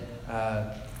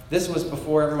This was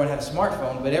before everyone had a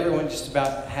smartphone, but everyone just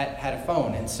about had a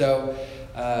phone. And so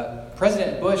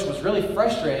President Bush was really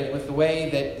frustrated with the way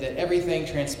that everything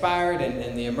transpired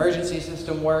and the emergency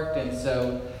system worked. And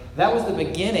so that was the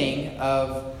beginning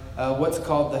of what's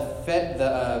called the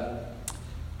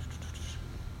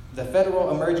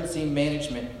Federal Emergency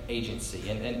Management Agency,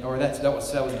 or that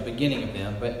was the beginning of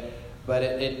them. But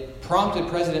it prompted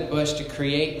President Bush to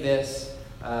create this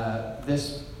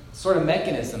sort of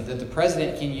mechanism that the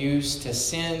president can use to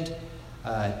send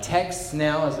texts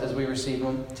now, as we receive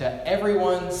them, to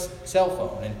everyone's cell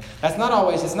phone. And it's not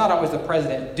always the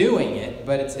president doing it,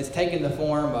 but it's taken the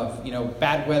form of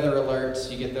bad weather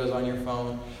alerts. You get those on your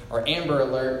phone, or Amber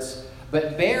Alerts.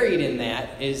 But buried in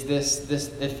that is this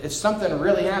if something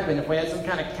really happened, if we had some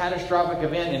kind of catastrophic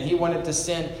event and he wanted to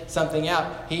send something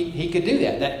out, he could do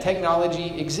that. That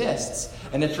technology exists.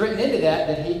 And it's written into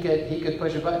that he could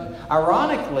push a button.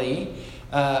 Ironically,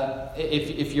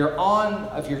 if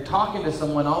you're talking to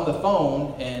someone on the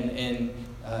phone and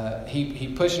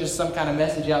he pushes some kind of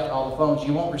message out to all the phones,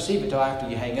 you won't receive it till after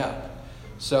you hang up.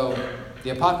 So the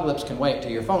apocalypse can wait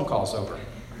till your phone call's over.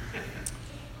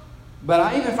 But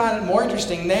I even find it more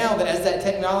interesting now that as that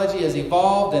technology has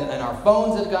evolved and our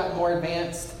phones have gotten more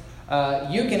advanced,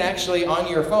 you can actually, on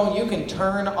your phone, you can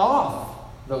turn off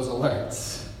those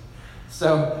alerts.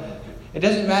 So it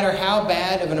doesn't matter how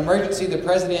bad of an emergency the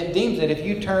president deems it. If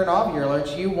you turn off your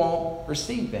alerts, you won't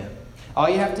receive them. All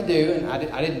you have to do, and I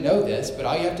didn't know this, but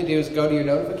all you have to do is go to your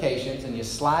notifications and you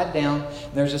slide down.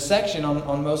 There's a section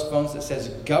on most phones that says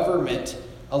government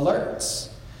alerts.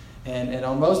 And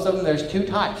on most of them, there's two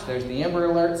types. There's the Amber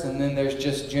Alerts, and then there's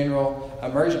just general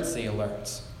emergency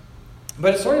alerts.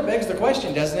 But it sort of begs the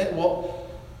question, doesn't it? Well,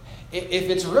 if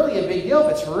it's really a big deal,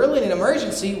 if it's really an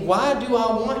emergency, why do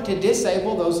I want to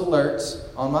disable those alerts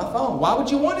on my phone? Why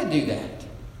would you want to do that?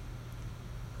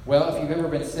 Well, if you've ever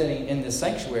been sitting in the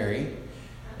sanctuary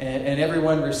and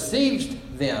everyone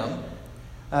received them,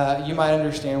 you might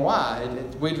understand why.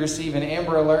 We'd receive an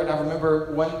Amber Alert. I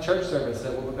remember one church service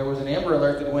that there was an Amber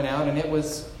Alert that went out, and it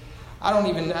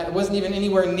wasn't even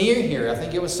anywhere near here. I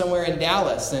think it was somewhere in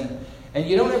Dallas, and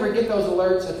you don't ever get those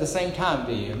alerts at the same time,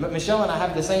 do you? But Michelle and I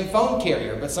have the same phone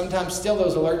carrier, but sometimes still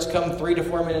those alerts come 3 to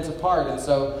 4 minutes apart, and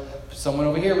so someone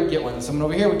over here would get one, and someone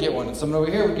over here would get one, and someone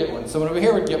over here would get one, and someone over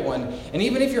here would get one. And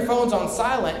even if your phone's on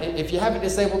silent, if you haven't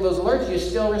disabled those alerts, you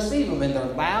still receive them. And they're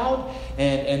loud,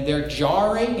 and they're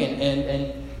jarring,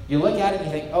 and you look at it and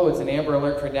you think, oh, it's an Amber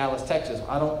Alert for Dallas, Texas.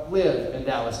 I don't live in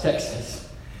Dallas, Texas.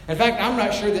 In fact, I'm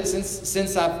not sure that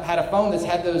since I've had a phone that's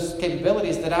had those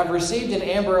capabilities that I've received an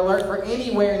Amber Alert for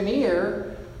anywhere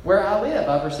near where I live.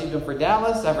 I've received them for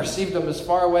Dallas. I've received them as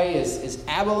far away as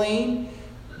Abilene.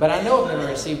 But I know I've never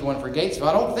received one for Gatesville.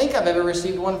 I don't think I've ever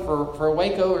received one for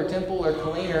Waco or Temple or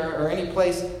Killeen or any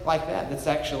place like that that's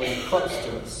actually close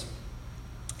to us.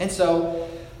 And so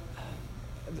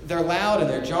they're loud and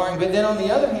they're jarring. But then on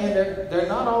the other hand, they're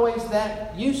not always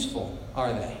that useful,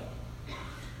 are they?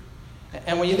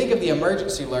 And when you think of the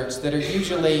emergency alerts that are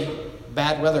usually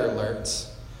bad weather alerts,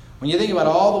 when you think about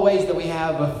all the ways that we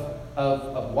have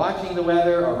of watching the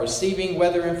weather or receiving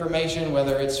weather information,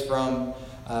 whether it's from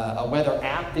a weather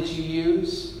app that you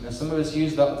use. Some of us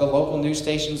use the local news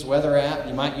station's weather app.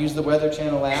 You might use the Weather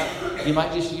Channel app. You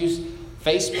might just use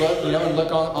Facebook, and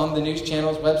look on the news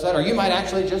channel's website. Or you might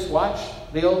actually just watch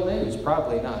the old news.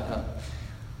 Probably not, huh?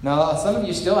 Now, some of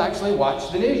you still actually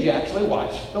watch the news. You actually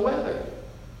watch the weather.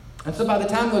 And so by the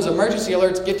time those emergency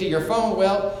alerts get to your phone,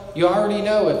 well, you already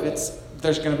know if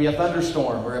there's going to be a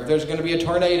thunderstorm or if there's going to be a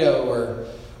tornado or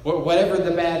whatever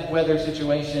the bad weather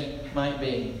situation might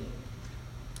be.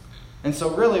 And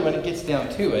so really when it gets down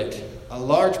to it, a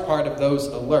large part of those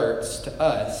alerts to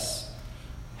us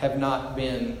have not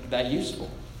been that useful.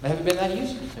 They haven't been that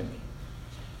useful to me.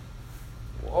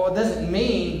 Well, it doesn't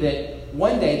mean that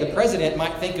one day the president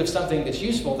might think of something that's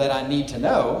useful that I need to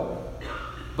know,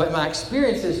 but my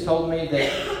experience has told me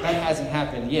that hasn't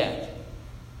happened yet.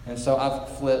 And so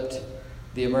I've flipped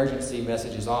the emergency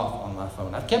messages off on my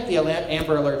phone. I've kept the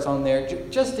Amber Alerts on there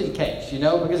just in case,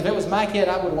 because if it was my kid,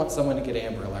 I would want someone to get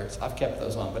Amber Alerts. I've kept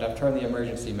those on, but I've turned the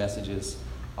emergency messages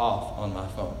off on my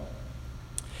phone.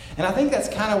 And I think that's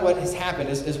kind of what has happened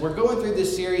as we're going through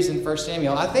this series in 1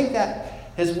 Samuel. I think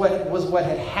that was what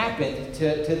had happened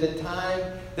to the time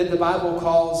that the Bible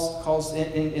calls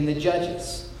in the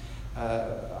Judges.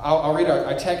 I'll read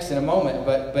our text in a moment,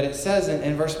 but it says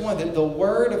in verse 1 that the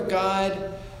word of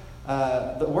God,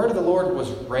 the word of the Lord was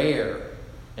rare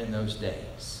in those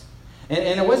days.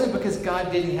 And it wasn't because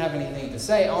God didn't have anything to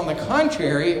say. On the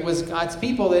contrary, it was God's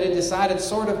people that had decided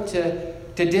sort of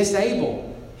to disable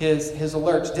his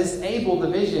alerts, disable the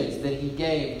visions that he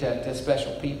gave to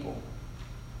special people.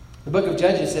 The book of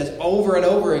Judges says over and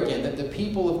over again that the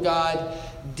people of God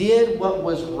did what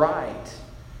was right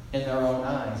in their own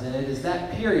eyes. And it is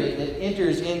that period that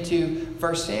enters into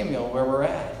 1 Samuel where we're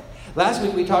at. Last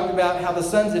week we talked about how the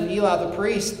sons of Eli the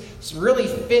priest really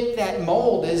fit that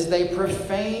mold as they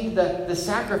profaned the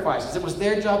sacrifices. It was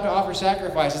their job to offer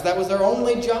sacrifices. That was their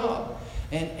only job.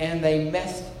 And they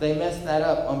messed that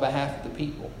up on behalf of the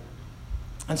people.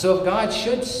 And so if God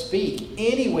should speak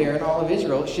anywhere in all of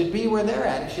Israel, it should be where they're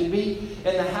at. It should be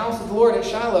in the house of the Lord at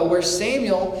Shiloh, where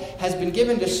Samuel has been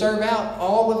given to serve out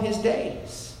all of his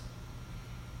days.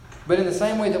 But in the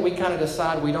same way that we kind of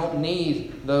decide we don't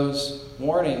need those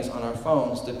warnings on our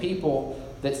phones, the people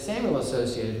that Samuel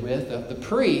associated with, the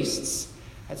priests,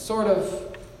 had sort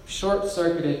of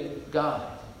short-circuited God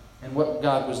and what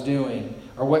God was doing,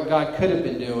 or what God could have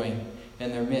been doing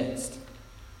in their midst.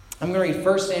 I'm going to read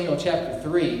 1 Samuel chapter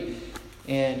 3.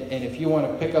 And if you want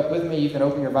to pick up with me, you can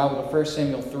open your Bible to 1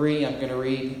 Samuel 3. I'm going to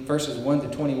read verses 1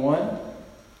 to 21. And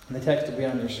the text will be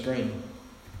on your screen.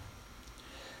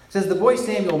 It says, "The boy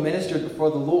Samuel ministered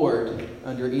before the Lord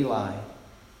under Eli.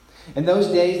 In those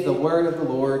days the word of the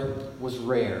Lord was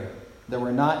rare. There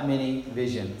were not many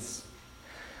visions.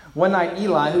 One night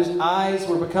Eli, whose eyes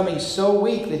were becoming so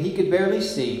weak that he could barely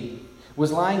see,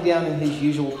 was lying down in his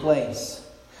usual place.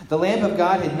 The lamp of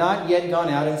God had not yet gone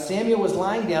out, and Samuel was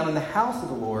lying down in the house of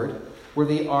the Lord, where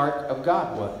the ark of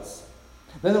God was.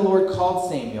 Then the Lord called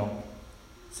Samuel.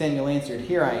 Samuel answered,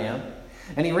 'Here I am.'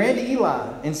 And he ran to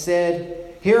Eli and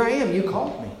said, 'Here I am, you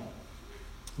called me.'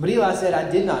 But Eli said, 'I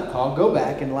did not call. Go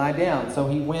back and lie down.' So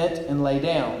he went and lay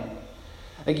down.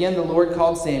 Again the Lord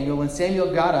called Samuel, and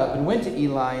Samuel got up and went to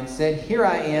Eli and said, 'Here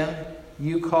I am,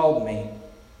 you called me.'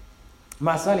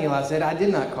 'My son,' Eli said, 'I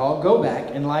did not call. Go back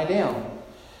and lie down.'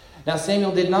 Now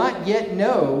Samuel did not yet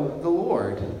know the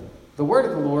Lord. The word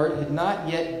of the Lord had not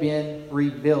yet been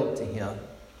revealed to him.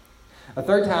 A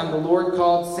third time the Lord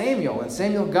called Samuel, and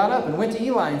Samuel got up and went to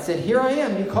Eli and said, 'Here I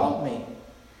am, you called me.'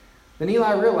 Then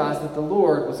Eli realized that the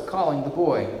Lord was calling the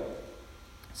boy.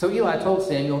 So Eli told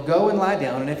Samuel, 'Go and lie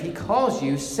down, and if he calls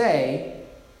you, say,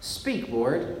 "Speak,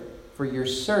 Lord, for your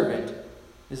servant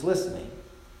is listening."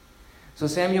 So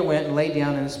Samuel went and lay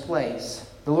down in his place.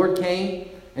 The Lord came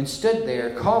and stood there,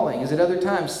 calling as at other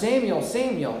times, 'Samuel,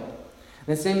 Samuel.'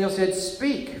 Then Samuel said,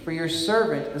 'Speak, for your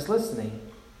servant is listening.'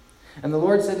 And the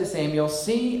Lord said to Samuel,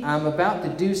 'See, I am about to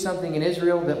do something in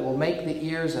Israel that will make the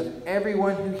ears of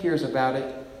everyone who hears about it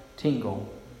tingle.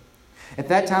 At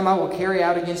that time I will carry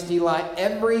out against Eli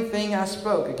everything I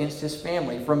spoke against his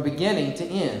family, from beginning to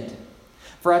end.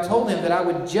 For I told him that I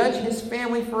would judge his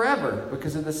family forever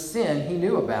because of the sin he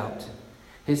knew about.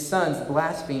 His sons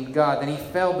blasphemed God, then he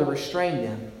failed to restrain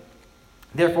them.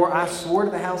 Therefore I swore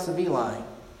to the house of Eli,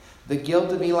 the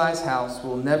guilt of Eli's house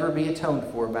will never be atoned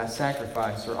for by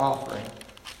sacrifice or offering.'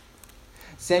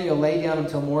 Samuel lay down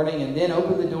until morning and then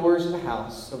opened the doors of the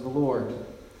house of the Lord.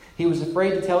 He was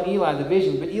afraid to tell Eli the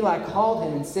vision, but Eli called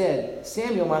him and said,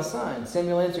 'Samuel, my son.'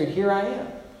 Samuel answered, 'Here I am.'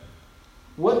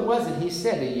 'What was it he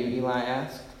said to you?' Eli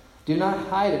asked. 'Do not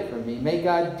hide it from me. May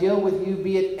God deal with you,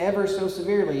 be it ever so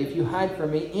severely, if you hide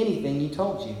from me anything he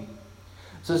told you.'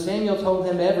 So Samuel told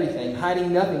him everything,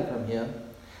 hiding nothing from him.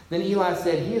 Then Eli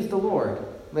said, 'He is the Lord.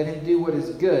 Let him do what is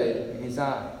good in his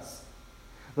eyes.'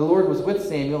 The Lord was with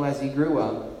Samuel as he grew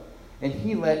up, and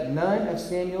he let none of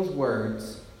Samuel's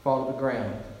words fall to the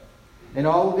ground. And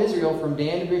all of Israel from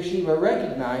Dan to Beersheba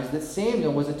recognized that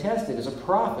Samuel was attested as a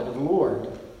prophet of the Lord.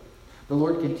 The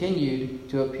Lord continued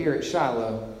to appear at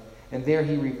Shiloh, and there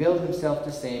he revealed himself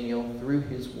to Samuel through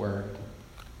his word."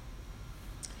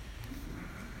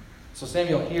 So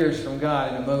Samuel hears from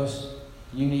God in a most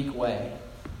unique way.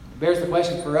 It bears the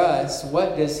question for us,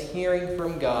 what does hearing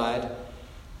from God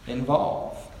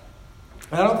involve?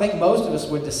 And I don't think most of us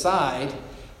would decide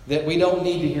that we don't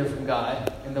need to hear from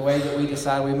God in the way that we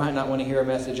decide we might not want to hear a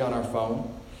message on our phone.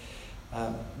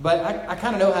 But I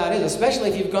kind of know how it is, especially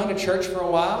if you've gone to church for a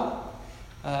while.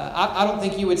 I don't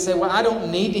think you would say, well, I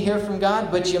don't need to hear from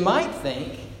God, but you might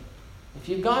think, if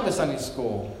you've gone to Sunday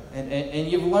school and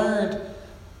you've learned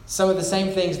some of the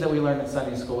same things that we learned in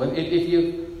Sunday school, if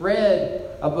you've read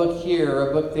a book here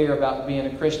or a book there about being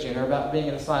a Christian or about being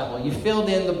a disciple, you filled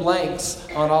in the blanks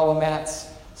on all of Matt's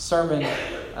sermon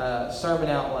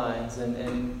outlines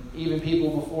and even people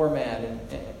before Matt,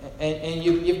 and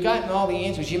you've gotten all the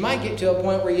answers, you might get to a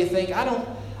point where you think, I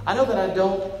know that I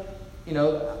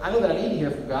need to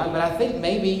hear from God, but I think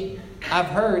maybe I've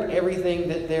heard everything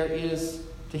that there is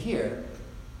to hear.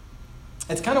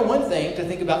 It's kind of one thing to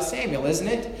think about Samuel, isn't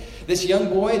it? This young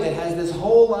boy that has this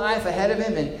whole life ahead of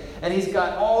him, and he's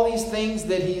got all these things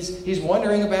that he's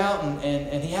wondering about,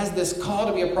 and he has this call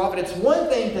to be a prophet. It's one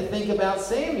thing to think about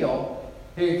Samuel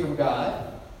hearing from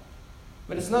God,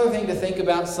 but it's another thing to think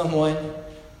about someone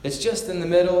that's just in the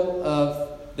middle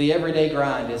of the everyday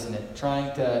grind, isn't it?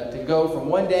 Trying to go from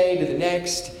one day to the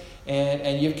next,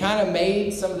 and you've kind of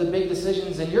made some of the big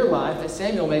decisions in your life that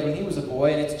Samuel made when he was a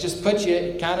boy, and it's just put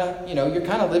you kind of, you're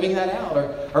kind of living that out.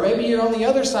 Or maybe you're on the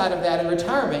other side of that in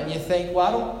retirement, and you think,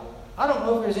 well, I don't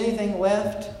know if there's anything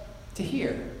left to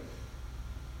hear.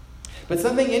 But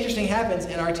something interesting happens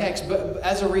in our text. But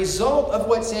as a result of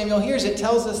what Samuel hears, it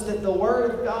tells us that the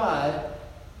word of God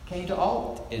came to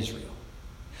all Israel.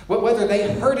 Whether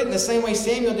they heard it in the same way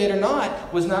Samuel did or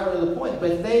not was not really the point.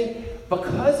 But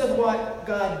because of what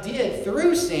God did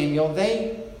through Samuel,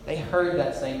 they heard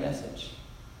that same message.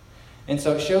 And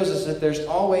so it shows us that there's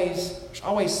always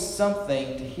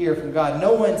something to hear from God.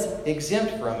 No one's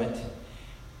exempt from it,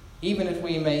 even if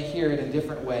we may hear it in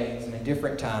different ways and in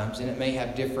different times, and it may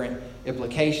have different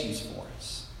implications for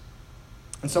us.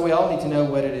 And so we all need to know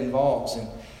what it involves. And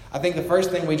I think the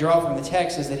first thing we draw from the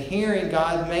text is that hearing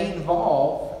God may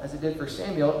involve, as it did for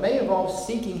Samuel, it may involve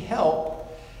seeking help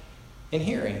in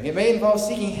hearing. It may involve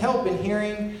seeking help in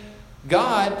hearing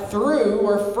God through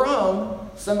or from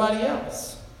somebody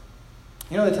else.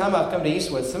 The time I've come to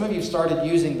Eastwood, some of you started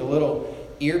using the little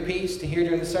earpiece to hear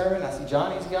during the sermon. I see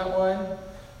Johnny's got one.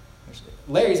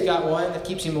 Larry's got one that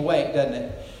keeps him awake, doesn't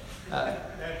it?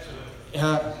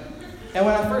 And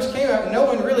when I first came out, no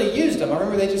one really used them. I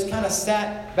remember they just kind of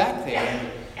sat back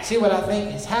there. And see, what I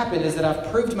think has happened is that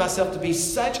I've proved myself to be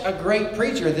such a great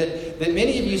preacher that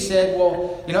many of you said,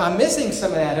 well, I'm missing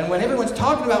some of that. And when everyone's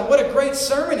talking about what a great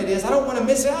sermon it is, I don't want to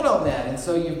miss out on that. And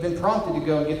so you've been prompted to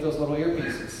go and get those little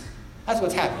earpieces. That's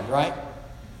what's happened, right?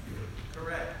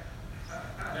 Correct.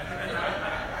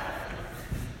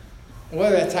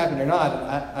 Whether that's happened or not,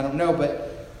 I don't know. But,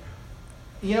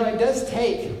 it does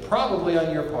take, probably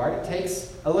on your part, it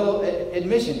takes a little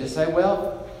admission to say,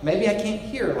 well, maybe I can't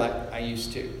hear like I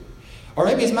used to. Or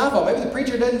maybe it's my fault. Maybe the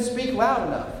preacher doesn't speak loud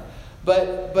enough.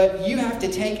 But you have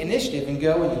to take initiative and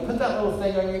go and you put that little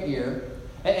thing on your ear.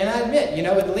 And I admit,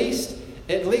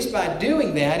 at least by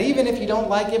doing that, even if you don't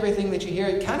like everything that you hear,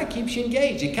 it kind of keeps you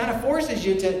engaged. It kind of forces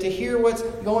you to hear what's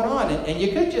going on. And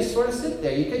you could just sort of sit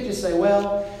there. You could just say,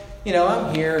 well,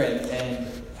 I'm here and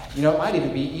it might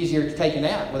even be easier to take a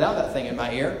nap without that thing in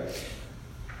my ear.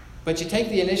 But you take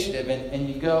the initiative and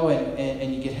you go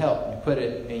and you get help and you put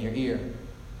it in your ear.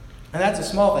 And that's a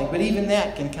small thing, but even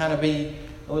that can kind of be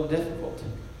a little difficult.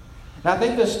 And I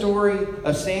think the story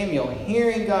of Samuel,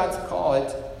 hearing God's call,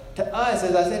 to us,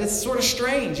 as I said, it's sort of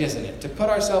strange, isn't it? To put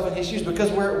ourselves in his shoes because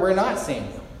we're not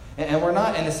Samuel. And we're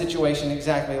not in a situation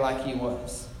exactly like he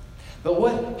was. But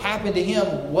what happened to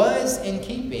him was in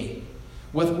keeping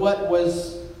with what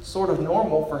was sort of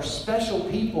normal for special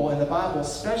people in the Bible,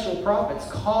 special prophets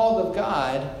called of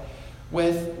God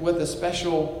with a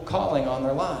special calling on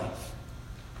their life.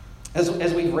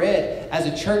 As we've read as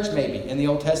a church maybe in the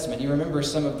Old Testament, you remember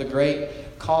some of the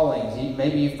great callings.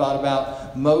 Maybe you've thought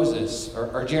about Moses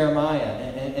or Jeremiah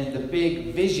and the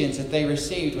big visions that they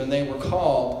received when they were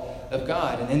called of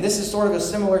God. And this is sort of a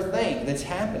similar thing that's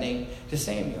happening to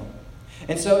Samuel.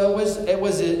 And so it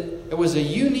was a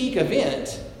unique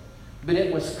event, but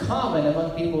it was common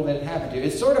among people that it happened to.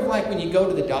 It's sort of like when you go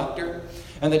to the doctor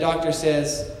and the doctor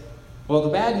says, well, the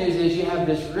bad news is you have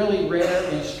this really rare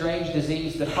and strange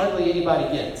disease that hardly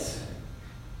anybody gets.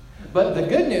 But the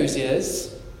good news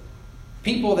is,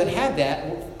 people that have that,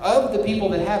 of the people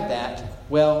that have that,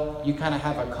 well, you kind of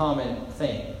have a common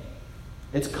thing.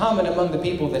 It's common among the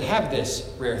people that have this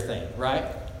rare thing, right?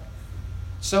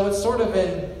 So it's sort of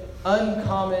an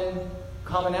uncommon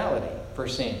commonality for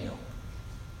Samuel.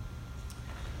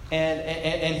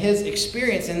 And his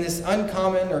experience in this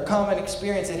uncommon or common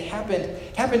experience, it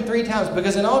happened 3 times.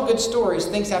 Because in all good stories,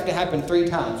 things have to happen 3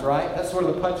 times, right? That's sort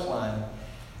of the punchline.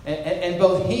 And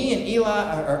both he and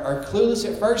Eli are clueless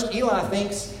at first. Eli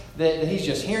thinks that he's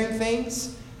just hearing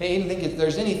things. He didn't think that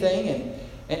there's anything.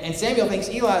 And Samuel thinks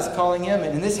Eli is calling him.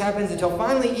 And this happens until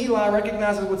finally Eli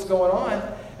recognizes what's going on.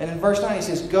 And in verse 9 he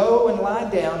says, go and lie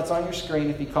down. It's on your screen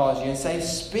if he calls you. And say,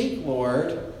 speak,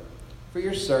 Lord, for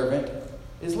your servant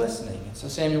is listening. And so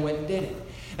Samuel went and did it.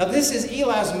 Now this is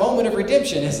Eli's moment of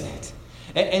redemption, isn't it?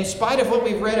 In spite of what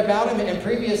we've read about him in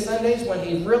previous Sundays when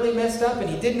he really messed up and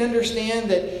he didn't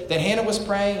understand that Hannah was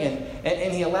praying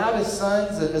and he allowed his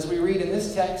sons, as we read in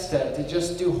this text, to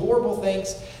just do horrible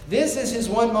things. This is his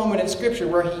one moment in Scripture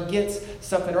where he gets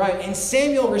something right. And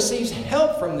Samuel receives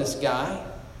help from this guy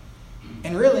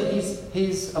And really,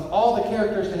 he's of all the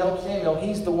characters to help Samuel,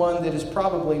 he's the one that is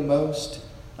probably most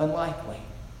unlikely.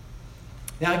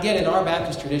 Now again, in our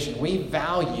Baptist tradition, we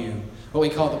value what we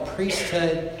call the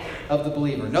priesthood of the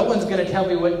believer. No one's going to tell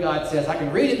me what God says. I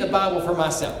can read it in the Bible for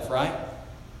myself, right?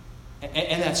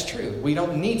 And that's true. We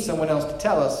don't need someone else to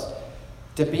tell us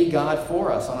to be God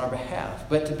for us on our behalf.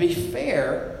 But to be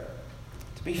fair,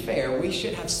 we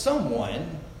should have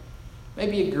someone,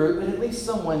 maybe a group, but at least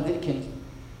someone that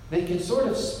can sort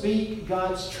of speak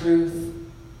God's truth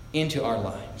into our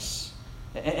lives.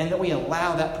 And that we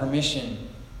allow that permission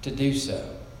to do so.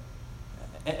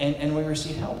 And we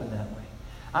receive help in that way.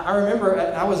 I remember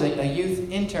I was a youth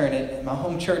intern at my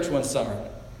home church one summer.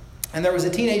 And there was a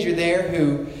teenager there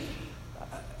who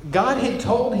God had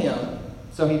told him,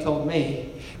 so he told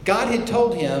me, God had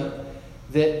told him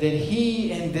that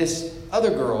he and this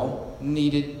other girl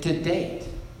needed to date.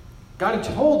 God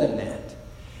had told him that.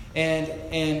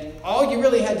 And all you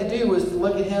really had to do was to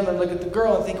look at him and look at the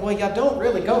girl and think, well, y'all don't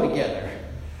really go together.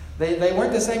 They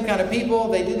weren't the same kind of people.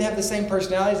 They didn't have the same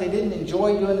personalities. They didn't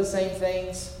enjoy doing the same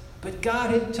things. But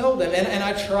God had told them. And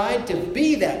I tried to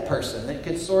be that person that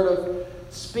could sort of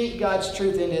speak God's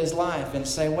truth into his life and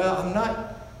say, well,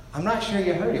 I'm not sure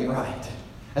you heard him right.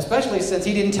 Especially since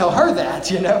he didn't tell her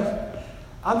that,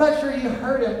 I'm not sure you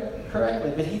heard him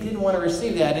correctly. But he didn't want to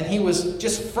receive that. And he was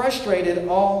just frustrated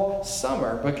all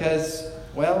summer because,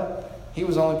 well, he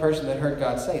was the only person that heard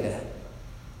God say that.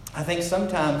 I think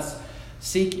sometimes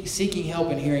seeking help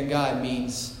and hearing God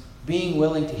means being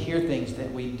willing to hear things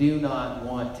that we do not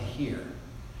want to hear.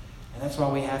 And that's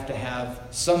why we have to have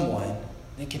someone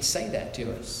that can say that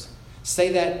to us.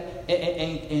 Say that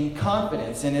in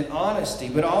confidence and in honesty,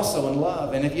 but also in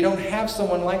love. And if you don't have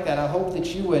someone like that, I hope that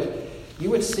you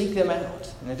would seek them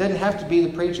out. And it doesn't have to be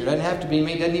the preacher. It doesn't have to be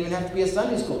me. It doesn't even have to be a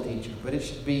Sunday school teacher. But it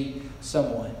should be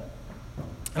someone.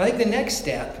 And I think the next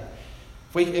step,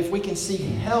 if we can seek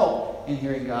help in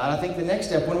hearing God, I think the next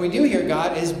step when we do hear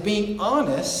God is being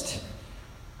honest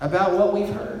about what we've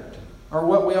heard or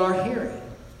what we are hearing.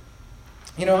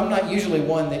 I'm not usually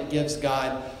one that gives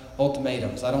God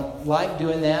ultimatums. I don't like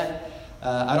doing that.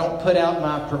 I don't put out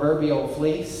my proverbial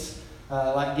fleece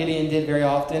like Gideon did very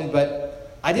often.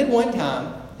 But I did one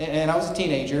time, and I was a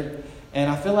teenager, and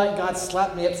I feel like God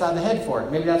slapped me upside the head for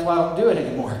it. Maybe that's why I don't do it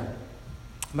anymore.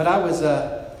 But I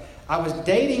was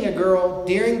dating a girl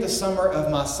during the summer of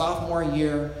my sophomore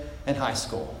year in high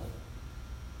school.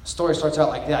 The story starts out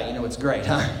like that. It's great,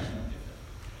 huh?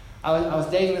 I was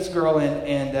dating this girl,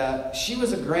 and she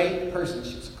was a great person.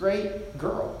 She was a great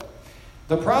girl.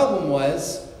 The problem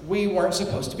was we weren't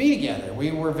supposed to be together.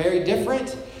 We were very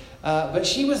different. But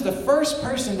she was the first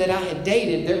person that I had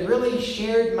dated that really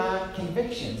shared my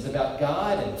convictions about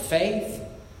God and faith.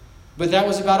 But that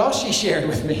was about all she shared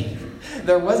with me.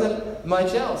 There wasn't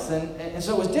much else. And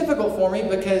so it was difficult for me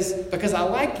because I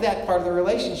liked that part of the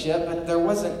relationship, but there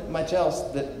wasn't much else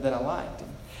that I liked.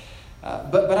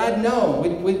 But I'd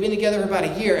known, we'd been together for about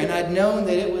a year, and I'd known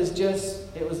that it was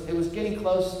getting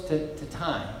close to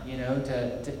time,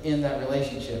 to end that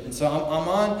relationship. And so I'm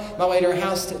on my way to her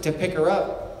house to pick her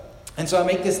up. And so I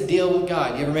make this deal with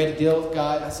God. You ever made a deal with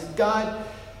God? I said, God,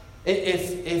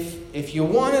 if you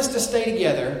want us to stay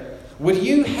together, would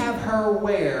you have her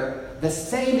wear the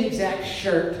same exact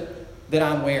shirt that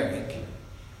I'm wearing?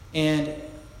 And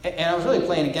I was really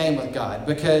playing a game with God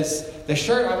because the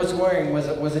shirt I was wearing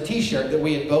was a T-shirt that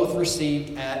we had both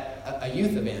received at a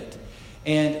youth event.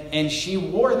 And she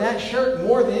wore that shirt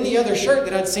more than any other shirt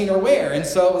that I'd seen her wear. And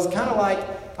so it was kind of like,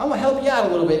 I'm going to help you out a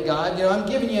little bit, God. I'm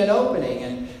giving you an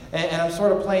opening. And I'm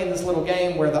sort of playing this little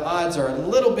game where the odds are a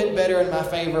little bit better in my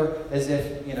favor as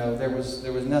if, there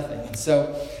was nothing. And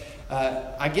so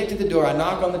I get to the door. I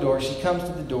knock on the door. She comes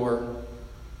to the door.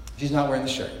 She's not wearing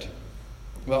the shirt.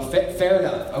 Well, fair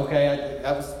enough. Okay,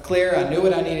 that was clear. I knew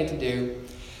what I needed to do.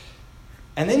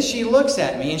 And then she looks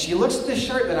at me, and she looks at the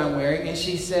shirt that I'm wearing, and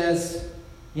she says,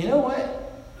 you know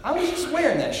what? I was just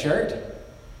wearing that shirt.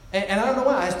 And I don't know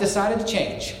why. I decided to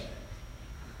change.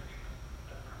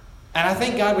 And I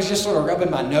think God was just sort of rubbing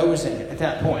my nose in it at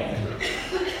that point.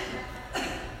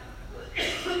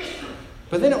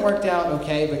 But then it worked out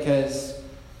okay because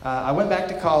I went back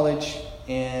to college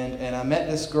and I met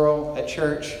this girl at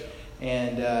church,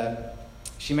 and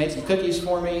she made some cookies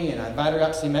for me, and I invited her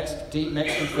out to eat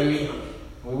Mexican food.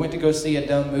 We went to go see a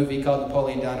dumb movie called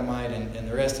Napoleon Dynamite, and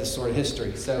the rest is sort of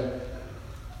history. So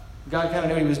God kind of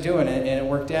knew what he was doing, and it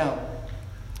worked out.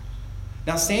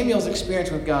 Now, Samuel's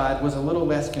experience with God was a little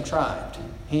less contrived.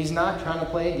 He's not trying to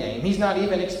play a game. He's not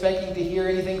even expecting to hear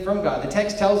anything from God. The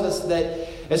text tells us that,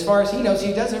 as far as he knows,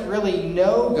 he doesn't really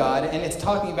know God, and it's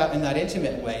talking about in that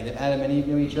intimate way that Adam and Eve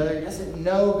knew each other. He doesn't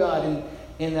know God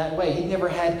in that way. He'd never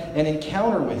had an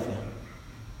encounter with him.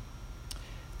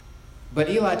 But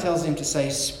Eli tells him to say,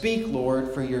 "Speak,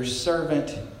 Lord, for your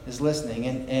servant is listening."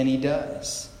 And he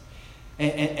does.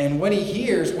 And what he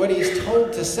hears, what he's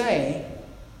told to say,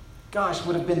 gosh,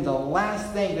 would have been the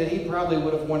last thing that he probably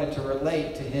would have wanted to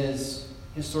relate to his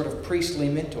sort of priestly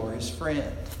mentor, his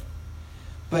friend.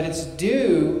 But it's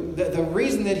the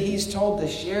reason that he's told to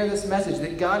share this message,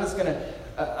 that God is going to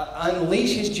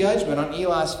unleash his judgment on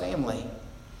Eli's family.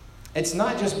 It's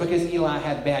not just because Eli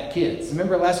had bad kids.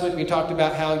 Remember last week we talked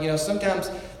about how,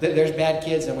 sometimes there's bad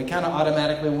kids and we kind of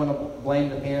automatically want to blame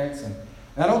the parents. And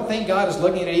I don't think God is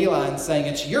looking at Eli and saying,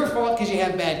 it's your fault because you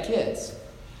have bad kids.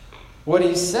 What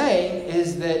he's saying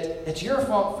is that it's your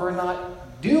fault for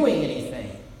not doing anything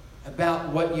about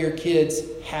what your kids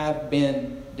have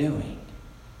been doing.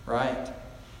 Right?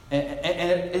 And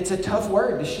it's a tough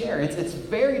word to share. It's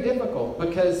very difficult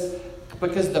because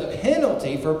the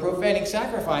penalty for profaning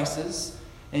sacrifices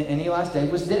in Eli's day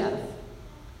was death.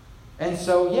 And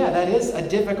so, that is a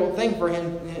difficult thing for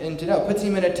him to know. It puts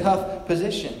him in a tough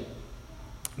position.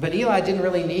 But Eli didn't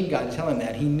really need God to tell him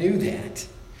that. He knew that.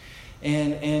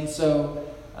 And so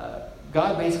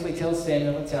God basically tells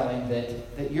Samuel to tell him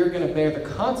that you're going to bear the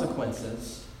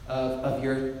consequences of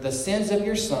the sins of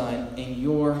your son in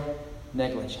your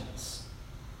negligence.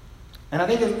 And I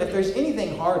think if there's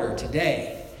anything harder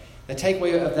today, the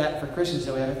takeaway of that for Christians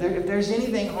that we have, if there's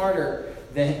anything harder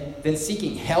than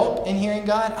seeking help in hearing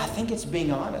God, I think it's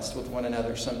being honest with one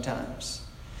another sometimes.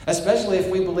 Especially if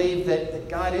we believe that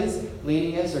God is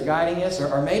leading us or guiding us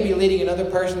or maybe leading another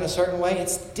person a certain way.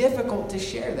 It's difficult to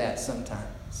share that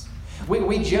sometimes.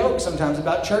 We joke sometimes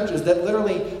about churches that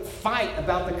literally fight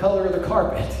about the color of the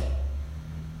carpet.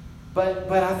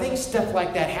 But I think stuff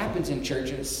like that happens in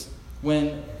churches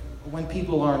when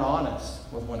people aren't honest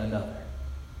with one another.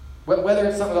 Whether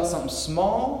it's about something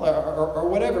small or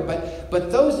whatever.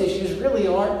 But those issues really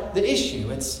aren't the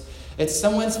issue. It's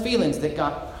someone's feelings that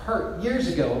got hurt years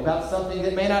ago about something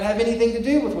that may not have anything to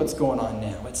do with what's going on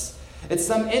now. It's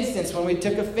some instance when we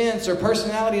took offense or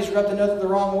personalities rubbed another the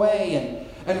wrong way.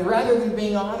 And rather than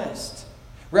being honest,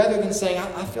 rather than saying,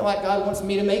 I feel like God wants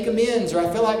me to make amends, or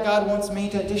I feel like God wants me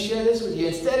to share this with you,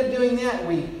 instead of doing that,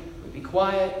 we be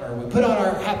quiet, or we put on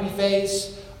our happy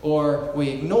face, or we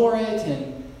ignore it,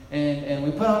 and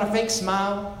we put on a fake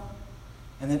smile,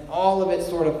 and then all of it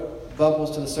sort of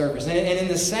bubbles to the surface. And in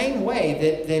the same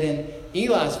way that in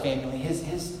Eli's family,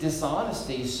 his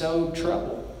dishonesty sowed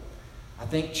trouble. I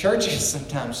think churches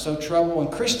sometimes sow trouble,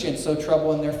 and Christians sow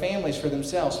trouble in their families for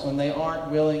themselves when they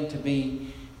aren't willing to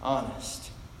be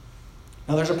honest.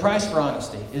 Now, there's a price for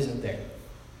honesty, isn't there?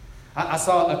 I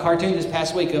saw a cartoon this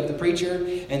past week of the preacher,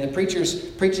 and the preacher's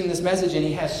preaching this message, and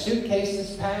he has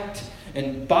suitcases packed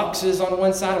and boxes on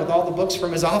one side with all the books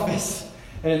from his office.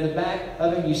 And in the back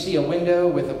of him, you see a window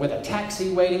with a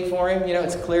taxi waiting for him.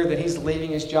 It's clear that he's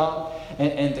leaving his job.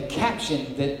 And the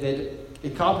caption that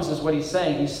encompasses what he's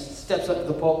saying, he steps up to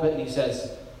the pulpit and he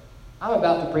says, "I'm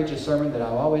about to preach a sermon that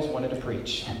I've always wanted to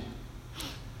preach."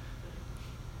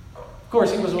 Of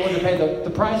course, he was willing to pay the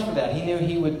price for that. He knew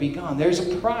he would be gone. There's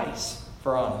a price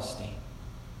for honesty.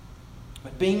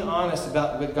 But being honest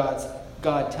about what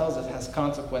God tells us has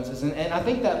consequences. And I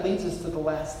think that leads us to the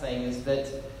last thing, is that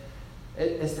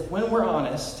when we're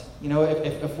honest,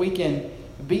 if we can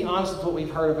be honest with what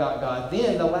we've heard about God,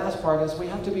 then the last part is we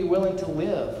have to be willing to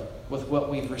live with what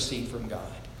we've received from God.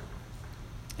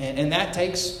 And that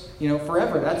takes,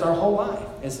 forever. That's our whole life,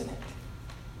 isn't it?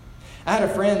 I had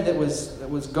a friend that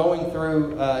was going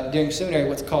through, during seminary,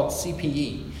 what's called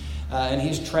CPE. And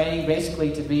he's training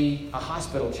basically to be a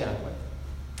hospital chaplain.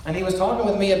 And he was talking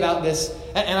with me about this,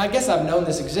 and I guess I've known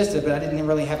this existed, but I didn't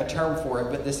really have a term for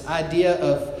it, but this idea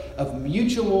of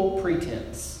mutual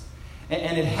pretense.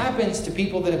 And it happens to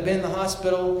people that have been in the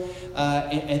hospital,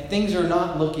 and things are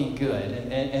not looking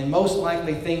good. And most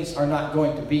likely things are not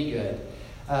going to be good.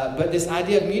 But this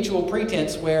idea of mutual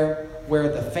pretense where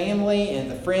the family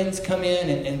and the friends come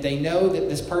in and they know that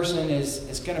this person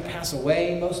is going to pass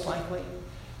away, most likely,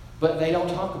 but they don't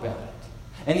talk about it.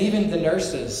 And even the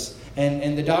nurses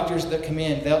and the doctors that come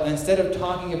in, they'll, instead of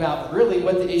talking about really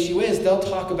what the issue is, they'll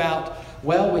talk about,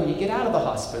 well, when you get out of the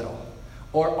hospital,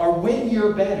 or when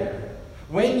you're better,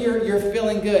 when you're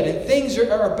feeling good, and things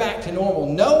are back to normal,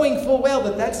 knowing full well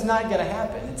that that's not going to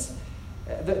happen.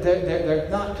 They're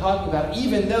not talking about it,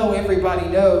 even though everybody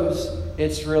knows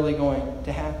it's really going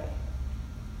to happen.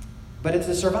 But it's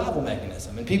a survival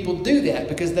mechanism, and people do that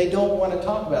because they don't want to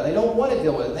talk about it. They don't want to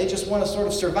deal with it. They just want to sort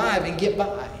of survive and get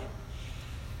by.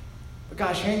 But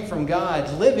gosh, hearing from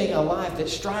God, living a life that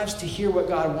strives to hear what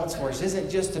God wants for us, isn't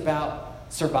just about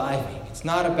surviving. It's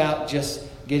not about just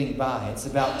getting by. It's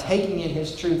about taking in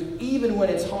his truth even when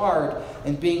it's hard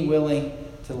and being willing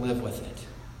to live with it.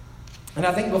 And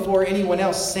I think before anyone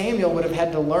else, Samuel would have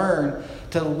had to learn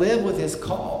to live with his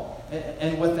call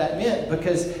and what that meant.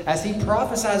 Because as he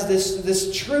prophesies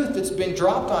this truth that's been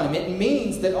dropped on him, it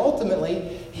means that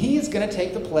ultimately he is going to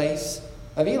take the place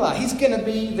of Eli. He's going to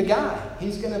be the guy.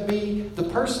 He's going to be the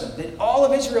person that all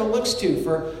of Israel looks to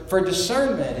for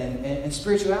discernment and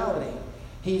spirituality.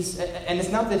 And it's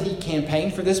not that he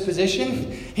campaigned for this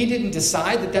position. He didn't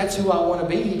decide that that's who I want to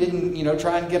be. He didn't,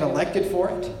 try and get elected for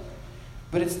it.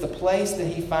 But it's the place that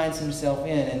he finds himself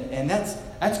in. And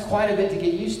that's quite a bit to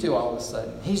get used to all of a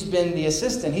sudden. He's been the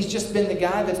assistant. He's just been the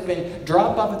guy that's been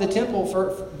dropped off at the temple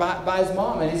by his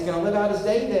mom. And he's going to live out his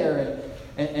day there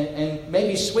and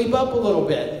maybe sweep up a little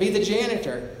bit, be the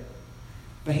janitor.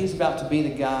 But he's about to be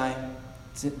the guy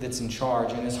that's in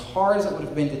charge. And as hard as it would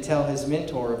have been to tell his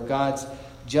mentor of God's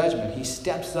judgment, he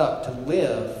steps up to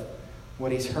live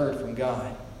what he's heard from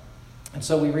God. And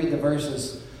so we read the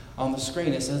verses on the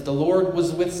screen. It says, "The Lord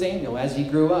was with Samuel as he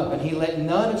grew up, and he let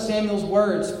none of Samuel's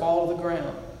words fall to the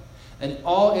ground. And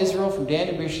all Israel from Dan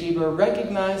to Beersheba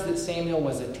recognized that Samuel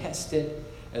was attested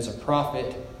as a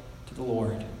prophet to the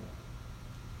Lord."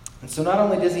 And so not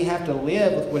only does he have to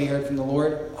live with what he heard from the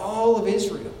Lord, all of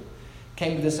Israel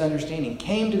came to this understanding,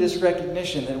 came to this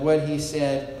recognition that what he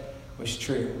said was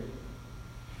true.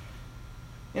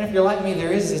 And if you're like me,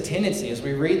 there is a tendency as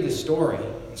we read the story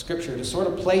in Scripture to sort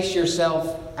of place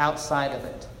yourself outside of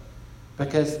it.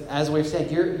 Because as we've said,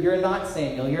 you're not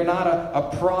Samuel. You're not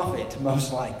a prophet,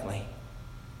 most likely.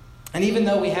 And even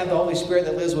though we have the Holy Spirit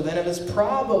that lives within us,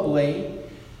 probably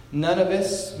none of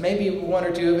us, maybe one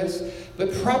or two of us,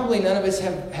 but probably none of us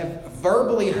have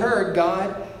verbally heard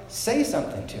God say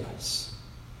something to us.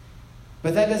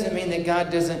 But that doesn't mean that God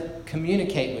doesn't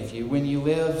communicate with you when you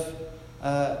live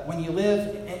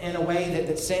in a way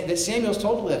that Samuel's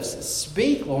told to live.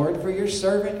 Speak, Lord, for your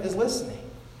servant is listening.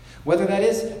 Whether that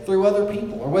is through other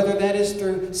people or whether that is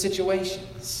through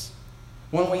situations.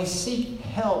 When we seek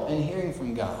help in hearing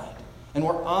from God and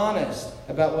we're honest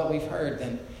about what we've heard,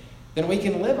 then we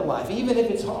can live a life, even if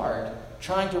it's hard,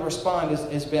 trying to respond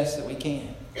as best that we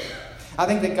can. I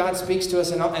think that God speaks to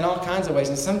us in all kinds of ways,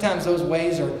 and sometimes those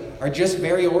ways are just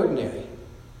very ordinary.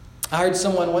 I heard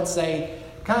someone once say,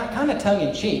 kind of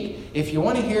tongue-in-cheek, if you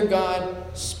want to hear God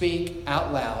speak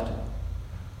out loud,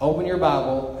 open your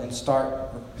Bible and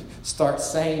start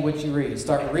saying what you read.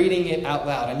 Start reading it out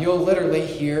loud, and you'll literally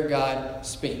hear God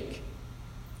speak.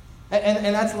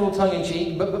 And that's a little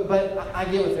tongue-in-cheek, but I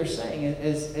get what they're saying,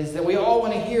 is that we all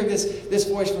want to hear this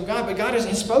voice from God, but God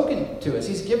has spoken to us.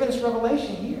 He's given us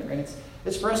revelation here, and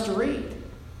it's for us to read.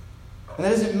 And that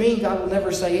doesn't mean God will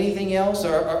never say anything else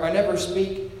or never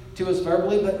speak to us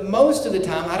verbally, but most of the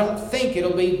time I don't think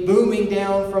it'll be booming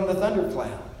down from the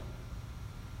thundercloud.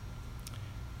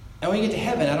 And when we get to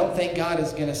heaven, I don't think God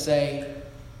is going to say,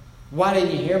 "Why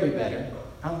didn't you hear me better?"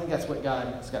 I don't think that's what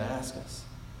God is going to ask us.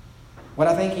 What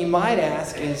I think he might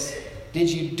ask is, did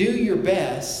you do your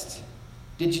best?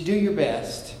 Did you do your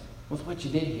best with what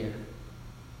you did hear?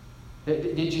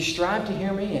 Did you strive to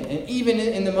hear me? And even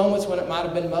in the moments when it might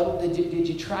have been muddled, did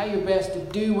you try your best to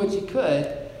do what you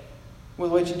could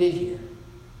with what you did hear?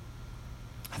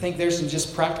 I think there's some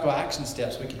just practical action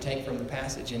steps we can take from the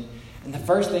passage. And the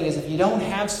first thing is, if you don't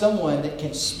have someone that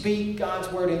can speak God's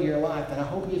word into your life, then I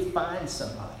hope you find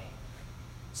somebody.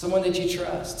 Someone that you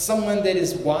trust. Someone that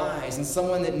is wise and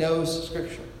someone that knows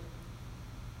Scripture.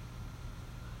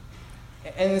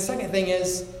 And the second thing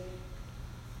is,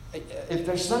 if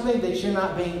there's something that you're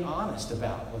not being honest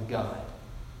about with God,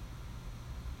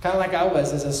 kind of like I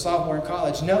was as a sophomore in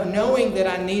college, knowing that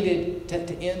I needed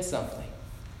to end something.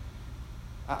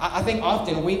 I think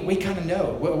often we kind of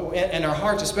know. In our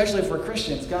hearts, especially if we're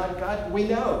Christians, God, we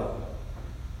know.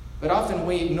 But often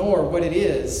we ignore what it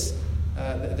is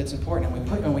that's important,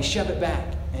 and we shove it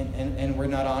back, and we're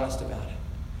not honest about it.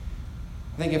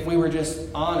 I think if we were just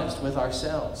honest with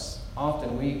ourselves,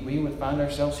 often we would find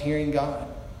ourselves hearing God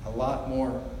a lot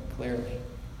more clearly.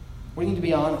 What do you need to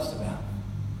be honest about?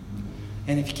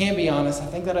 And if you can't be honest, I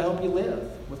think that'll help you live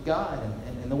with God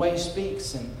and the way He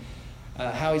speaks and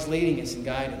how He's leading us and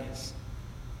guiding us.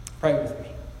 Pray with me.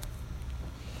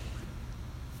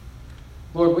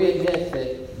 Lord, we admit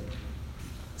that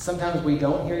sometimes we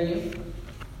don't hear you.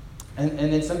 And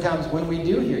then sometimes when we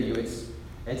do hear you,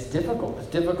 it's difficult. It's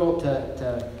difficult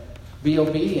to be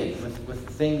obedient with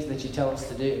the things that you tell us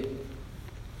to do.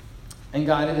 And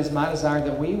God, it is my desire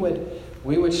that we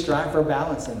would strive for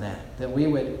balance in that we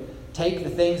would take the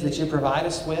things that you provide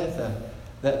us with,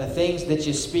 the things that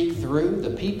you speak through, the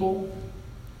people,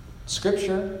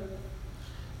 Scripture,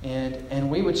 And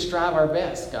we would strive our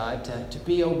best, God, to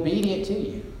be obedient to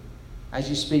you as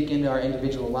you speak into our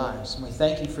individual lives. And we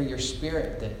thank you for your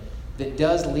Spirit that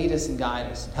does lead us and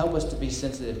guide us. Help us to be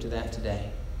sensitive to that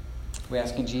today. We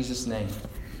ask in Jesus' name.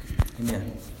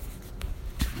 Amen.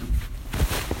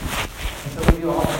 And so we do all